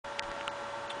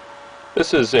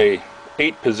This is a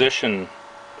 8-position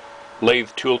lathe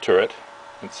tool turret.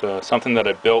 It's something that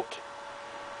I built,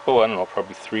 I don't know,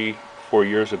 probably 3-4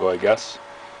 years ago, I guess,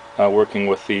 working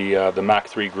with the Mach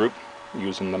 3 group,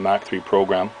 using the Mach 3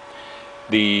 program.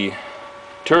 The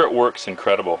turret works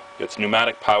incredible. It's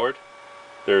pneumatic powered.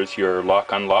 There's your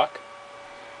lock-unlock,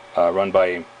 run by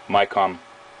a Micom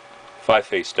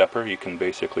 5-phase stepper. You can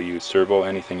basically use servo,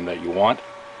 anything that you want.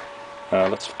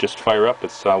 Let's just fire up.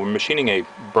 We're machining a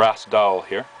brass dowel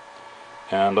here,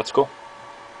 and let's go.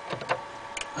 Just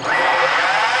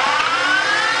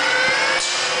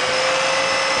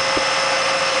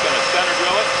gonna center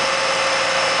drill it.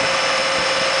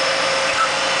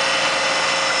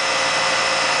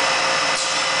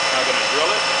 Now gonna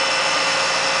drill it.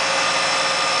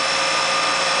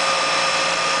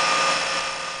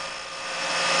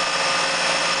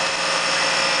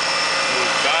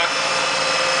 Move back.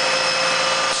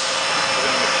 We're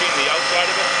gonna machine the outside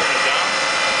of it, turn it down.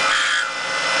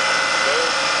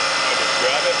 Now just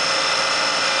grab it.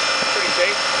 Pretty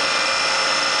safe.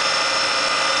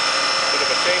 Bit of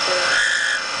a taper.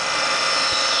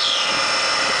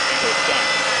 And it's done.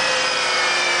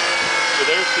 So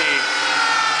there's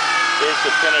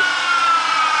the finished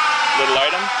little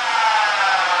item.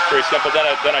 Very simple. Then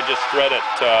I just thread it.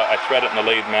 I thread it in the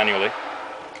lathe manually.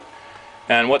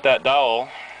 And what that dowel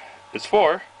is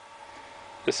for,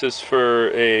 this is for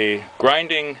a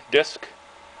grinding disc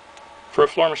for a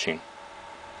floor machine.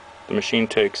 The machine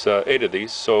takes 8 of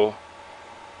these, so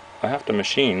I have to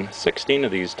machine 16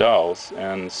 of these dowels,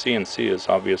 and CNC is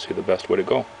obviously the best way to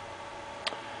go.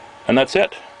 And that's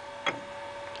it.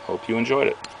 Hope you enjoyed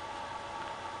it.